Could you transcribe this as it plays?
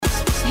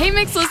Hey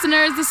Mix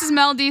listeners, this is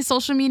Mel D,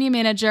 social media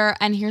manager,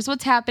 and here's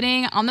what's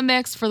happening on the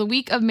Mix for the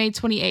week of May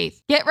 28th.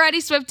 Get ready,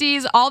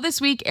 Swifties. All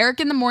this week, Eric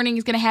in the Morning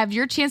is going to have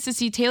your chance to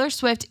see Taylor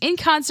Swift in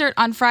concert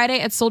on Friday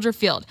at Soldier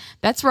Field.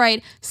 That's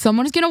right,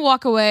 someone is going to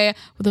walk away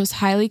with those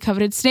highly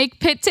coveted Snake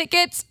Pit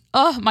tickets.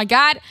 Oh my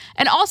God.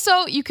 And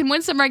also, you can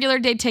win some regular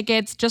day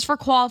tickets just for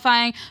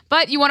qualifying,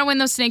 but you want to win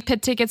those Snake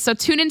Pit tickets, so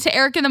tune in to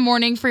Eric in the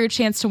Morning for your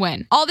chance to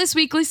win. All this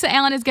week, Lisa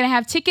Allen is going to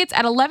have tickets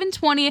at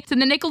 11:20 to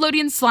the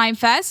Nickelodeon Slime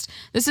Fest.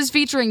 This is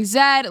featuring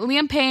Zedd,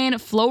 Liam Payne,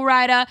 Flo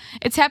Rida.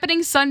 It's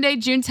happening Sunday,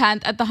 June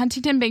 10th at the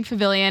Huntington Bank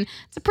Pavilion.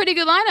 It's a pretty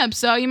good lineup,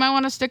 so you might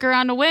want to stick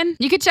around to win.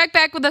 You can check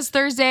back with us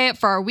Thursday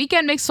for our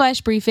weekend Mix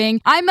Flash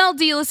briefing. I'm Mel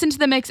D. Listen to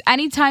the Mix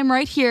anytime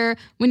right here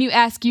when you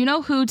ask you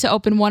know who to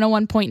open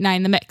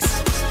 101.9 The Mix.